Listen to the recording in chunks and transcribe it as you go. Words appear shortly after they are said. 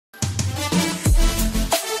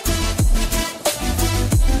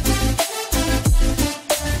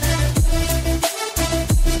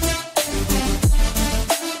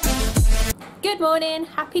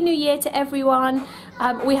Happy New Year to everyone.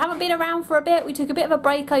 We haven't been around for a bit. We took a bit of a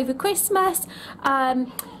break over Christmas,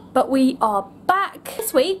 but we are back.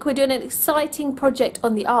 This week we're doing an exciting project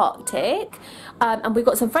on the Arctic, and we've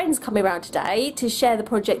got some friends coming around today to share the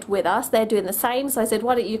project with us. They're doing the same, so I said,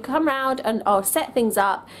 why don't you come round and I'll set things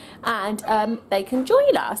up and they can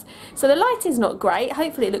join us. So the lighting's not great.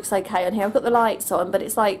 Hopefully it looks okay on here. I've got the lights on, but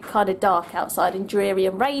it's like kind of dark outside and dreary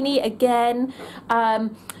and rainy again.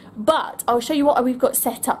 But I'll show you what we've got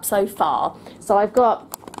set up so far. So I've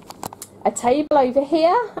got a table over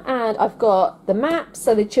here, and I've got the maps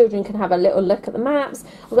so the children can have a little look at the maps.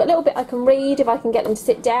 I've got a little bit I can read if I can get them to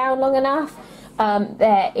sit down long enough.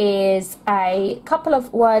 There is a couple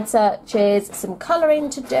of word searches, some colouring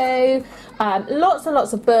to do, lots and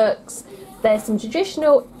lots of books. There's some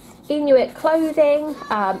traditional Inuit clothing.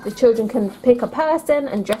 The children can pick a person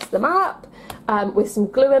and dress them up with some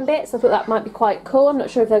glue and bits. I thought that might be quite cool. I'm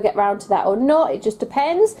not sure if they'll get round to that or not, it just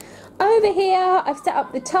depends. Over here I've set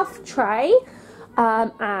up the tuff tray,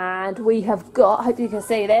 and we have got, I hope you can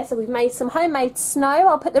see this, so we've made some homemade snow.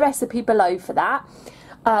 I'll put the recipe below for that.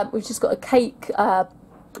 We've just got a cake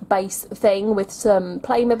base thing with some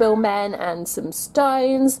Playmobil men and some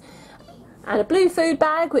stones, and a blue food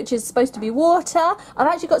bag which is supposed to be water. I've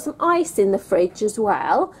actually got some ice in the fridge as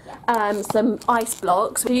well, some ice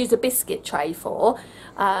blocks we use a biscuit tray for.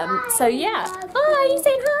 So yeah. Hi, you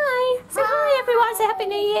saying hi? Say hi everyone, say Happy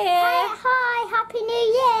New Year. Hi, Happy New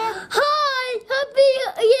Year. Hi, Happy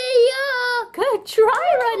New Year. Good try,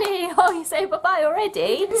 Ronnie. Oh, you say bye-bye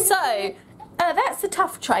already? So that's the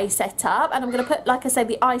tuff tray set up, and I'm going to put, like I said,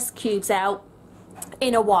 the ice cubes out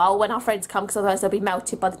in a while when our friends come, because otherwise they'll be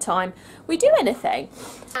melted by the time we do anything.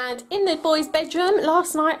 And in the boys' bedroom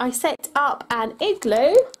last night I set up an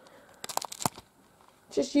igloo,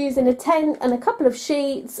 just using a tent and a couple of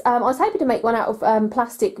sheets. I was hoping to make one out of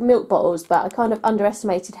plastic milk bottles, but I kind of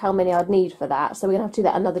underestimated how many I'd need for that, so we're going to have to do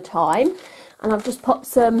that another time. And I've just popped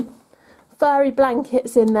some furry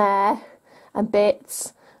blankets in there and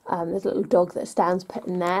bits. There's a little dog that stands put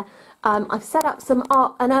in there. I've set up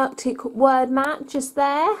an Arctic word mat just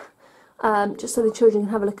there, just so the children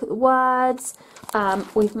can have a look at the words.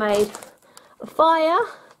 We've made a fire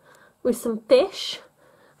with some fish,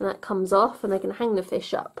 and that comes off, and they can hang the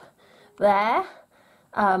fish up there.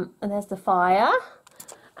 And there's the fire.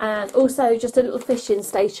 And also just a little fishing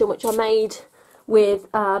station which I made with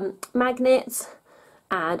magnets,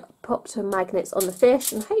 and popped some magnets on the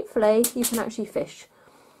fish, and hopefully you can actually fish.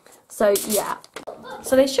 So yeah,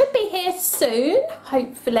 so they should be here soon,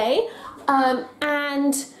 hopefully.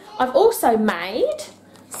 And I've also made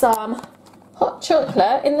some hot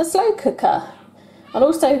chocolate in the slow cooker. I'll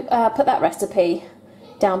also put that recipe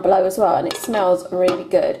down below as well, and it smells really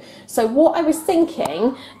good. So what I was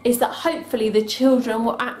thinking is that hopefully the children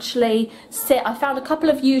will actually sit. I found a couple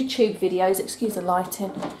of YouTube videos, excuse the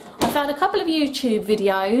lighting. I found a couple of YouTube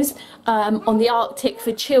videos on the Arctic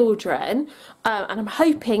for children, and I'm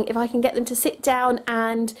hoping if I can get them to sit down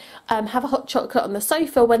and have a hot chocolate on the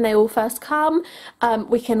sofa when they all first come,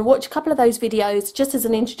 we can watch a couple of those videos just as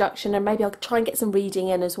an introduction, and maybe I'll try and get some reading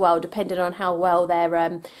in as well, depending on how well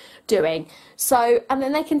they're doing. So, and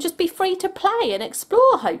then they can just be free to play and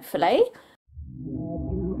explore, hopefully.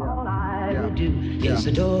 All I do is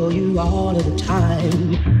adore you all of the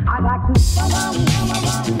time. I like to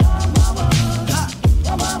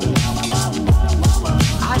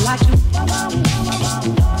I like to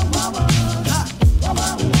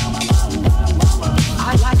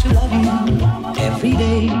I like to love you every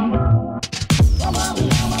day.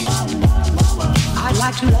 I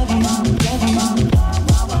like to love you, love you.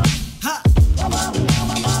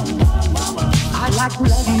 I like to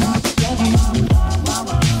love you,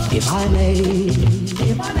 if I may,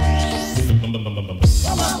 if I may.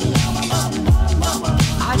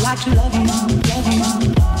 I like to love you, love you.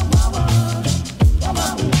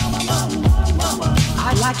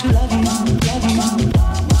 I like to love you, love you.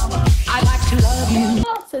 I like to love you.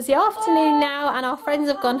 So it's the afternoon now, and our friends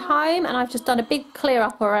have gone home, and I've just done a big clear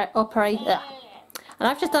up operation. And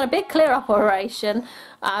I've just done a big clear up operation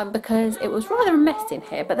because it was rather a mess in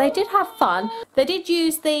here, but they did have fun. They did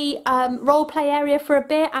use the role play area for a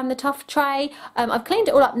bit and the tuff tray. I've cleaned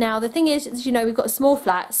it all up now. The thing is, as you know, we've got a small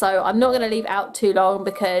flat, so I'm not going to leave it out too long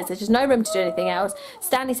because there's just no room to do anything else.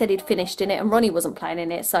 Stanley said he'd finished in it, and Ronnie wasn't playing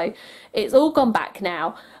in it, so it's all gone back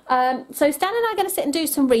now. So Stan and I are going to sit and do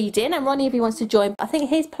some reading, and Ronnie, if he wants to join, I think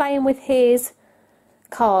he's playing with his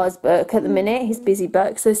Cars book at the minute, his busy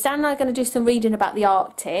book. So Stan and I are going to do some reading about the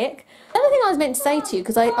Arctic. The other thing I was meant to say to you,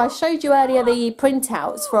 because I showed you earlier the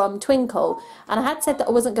printouts from Twinkle, and I had said that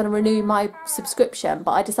I wasn't going to renew my subscription,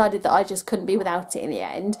 but I decided that I just couldn't be without it in the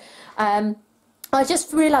end. I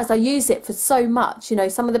just realised I use it for so much, you know,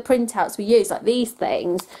 some of the printouts we use, like these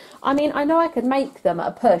things. I mean, I know I could make them at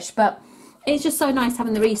a push, but it's just so nice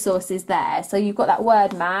having the resources there. So you've got that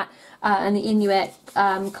word mat and the Inuit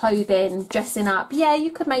clothing, dressing up. Yeah,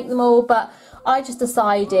 you could make them all, but I just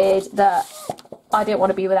decided that I didn't want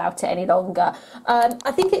to be without it any longer.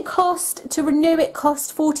 I think to renew it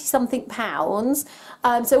cost 40 something pounds.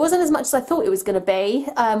 So it wasn't as much as I thought it was going to be,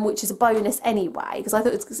 which is a bonus anyway, because I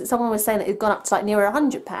thought someone was saying that it had gone up to like nearer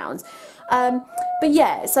 £100. But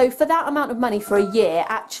yeah, so for that amount of money for a year,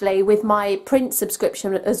 actually, with my print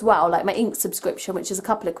subscription as well, like my ink subscription, which is a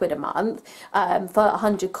couple of quid a month for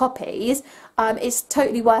 100 copies, it's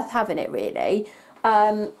totally worth having it, really.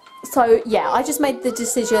 So yeah, I just made the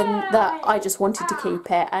decision that I just wanted to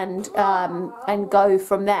keep it and go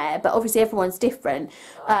from there. But obviously everyone's different.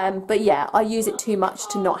 But yeah, I use it too much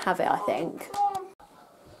to not have it, I think.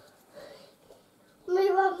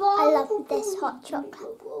 I love this hot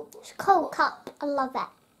chocolate. It's a cold cup. I love it.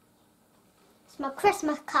 It's my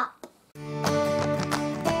Christmas cup.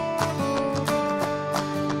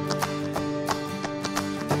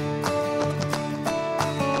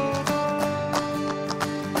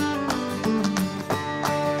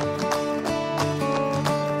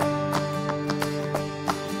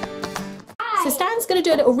 So Stan's going to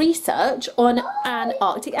do a little research on an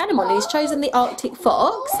Arctic animal. He's chosen the Arctic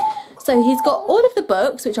fox. So he's got all of the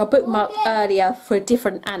books, which I bookmarked earlier for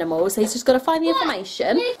different animals. So he's just got to find the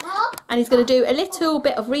information, and he's going to do a little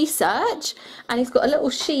bit of research, and he's got a little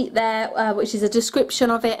sheet there, which is a description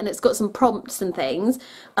of it, and it's got some prompts and things,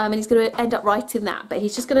 and he's going to end up writing that. But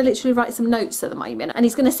he's just going to literally write some notes at the moment, and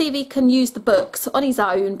he's going to see if he can use the books on his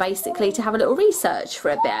own, basically, to have a little research for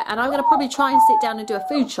a bit. And I'm going to probably try and sit down and do a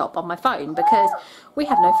food shop on my phone, because we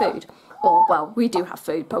have no food. Or, well, we do have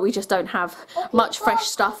food, but we just don't have much fresh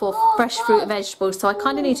stuff or fresh fruit and vegetables, so I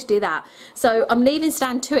kind of need to do that. So I'm leaving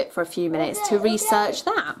Stan to it for a few minutes to research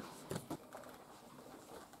that.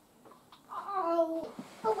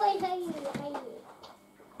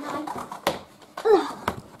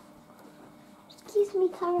 Excuse me,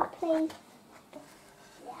 carrot, please.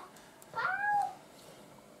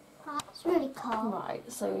 It's really cold. Right,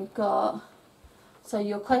 so we've got... So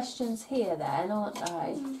your questions here then, aren't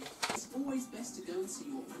they? It's always best to go and see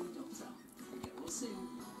your own doctor. Get well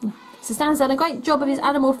soon. So Stan's done a great job of his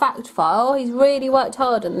animal fact file. He's really worked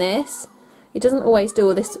hard on this. He doesn't always do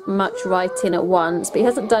all this much writing at once, but he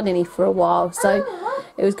hasn't done any for a while, so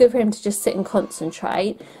it was good for him to just sit and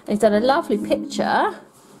concentrate. And he's done a lovely picture. I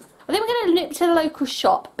think we're going to nip to the local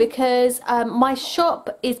shop, because my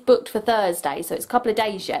shop is booked for Thursday, so it's a couple of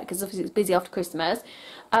days yet, because obviously it's busy after Christmas.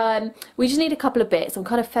 We just need a couple of bits. I'm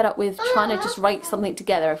kind of fed up with trying to just rake something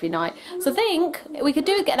together every night. So I think we could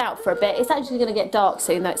do get out for a bit. It's actually going to get dark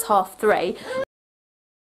soon, though it's 3:30.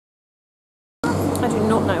 I do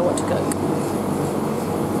not know what to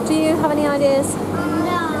cook. Do you have any ideas?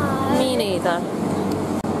 No. Me neither.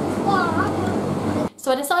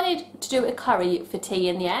 So I decided to do a curry for tea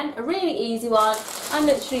in the end. A really easy one. I'm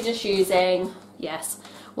literally just using, yes,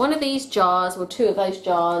 one of these jars, or two of those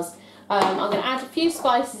jars. I'm going to add a few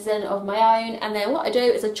spices in of my own, and then what I do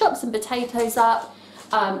is I chop some potatoes up,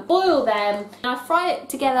 boil them, and I fry it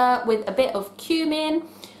together with a bit of cumin,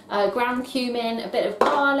 ground cumin, a bit of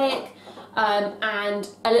garlic, and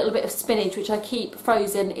a little bit of spinach, which I keep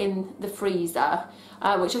frozen in the freezer,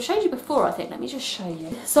 which I've showed you before, I think. Let me just show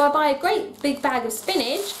you. So I buy a great big bag of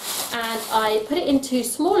spinach, and I put it into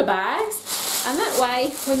smaller bags, and that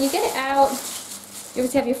way, when you get it out, you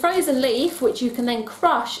obviously have your frozen leaf, which you can then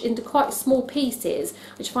crush into quite small pieces,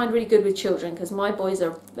 which I find really good with children, because my boys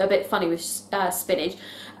are a bit funny with spinach.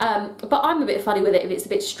 But I'm a bit funny with it if it's a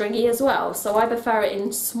bit stringy as well, so I prefer it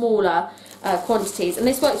in smaller quantities. And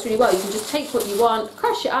this works really well. You can just take what you want,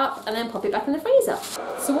 crush it up, and then pop it back in the freezer.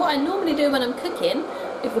 So what I normally do when I'm cooking,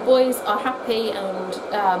 if the boys are happy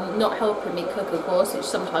and not helping me cook, of course, which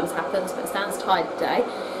sometimes happens, but Stan's tired today,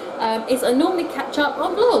 is I normally catch up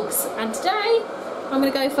on vlogs. And today I'm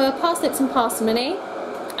going to go for parsnips and parsimony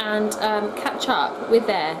and catch up with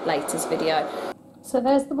their latest video. So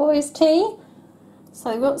there's the boys' tea.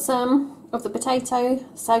 So we've got some of the potato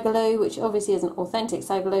sagaloo, which obviously isn't authentic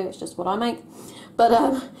sagaloo, it's just what I make.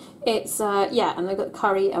 But it's, yeah, and they've got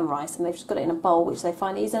curry and rice, and they've just got it in a bowl, which they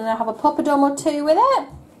find easy, and they'll have a poppadom or two with it.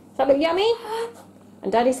 Does that look yummy?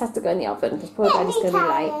 And Daddy's has to go in the oven, because poor Daddy's going to be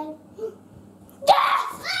late.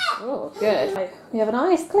 Oh, good. We have a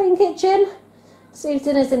nice clean kitchen. Steve's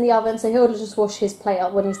dinner's in the oven, so he'll just wash his plate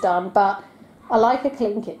up when he's done, but I like a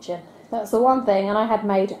clean kitchen. That's the one thing, and I had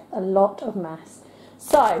made a lot of mess.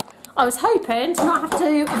 So, I was hoping to not have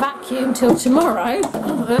to vacuum till tomorrow.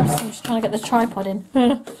 Oh, oops, I'm just trying to get the tripod in.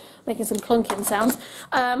 making some clunking sounds.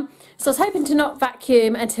 So I was hoping to not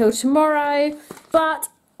vacuum until tomorrow, but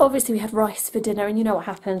obviously we had rice for dinner, and you know what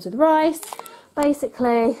happens with rice.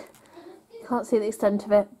 Basically, you can't see the extent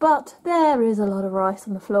of it, but there is a lot of rice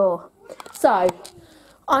on the floor. So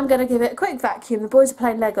I'm going to give it a quick vacuum. The boys are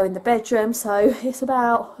playing Lego in the bedroom, so it's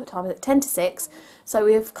about, what time is it, 10 to 6. So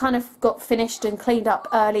we've kind of got finished and cleaned up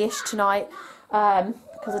early-ish tonight,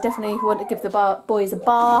 because I definitely want to give the boys a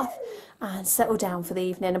bath and settle down for the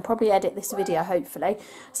evening and probably edit this video, hopefully.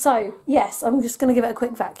 So, yes, I'm just going to give it a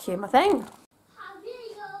quick vacuum, I think.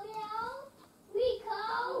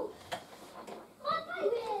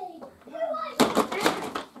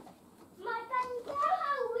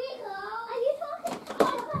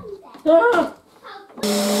 Ah!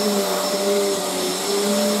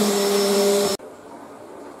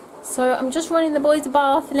 So I'm just running the boys a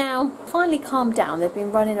bath now. Finally calmed down. They've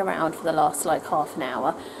been running around for the last like half an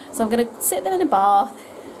hour. So I'm going to sit them in a bath.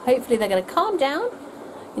 Hopefully they're going to calm down.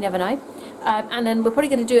 You never know. And then we're probably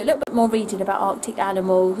going to do a little bit more reading about Arctic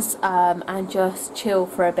animals and just chill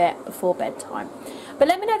for a bit before bedtime. But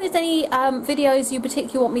let me know if there's any videos you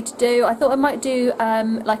particularly want me to do. I thought I might do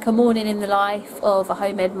like a morning in the life of a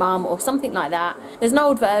homemade mum or something like that. There's an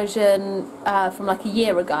old version from like a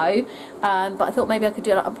year ago, but I thought maybe I could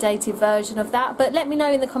do an updated version of that. But let me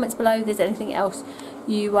know in the comments below if there's anything else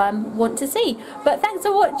you want to see. But thanks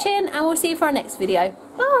for watching, and we'll see you for our next video.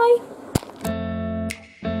 Bye!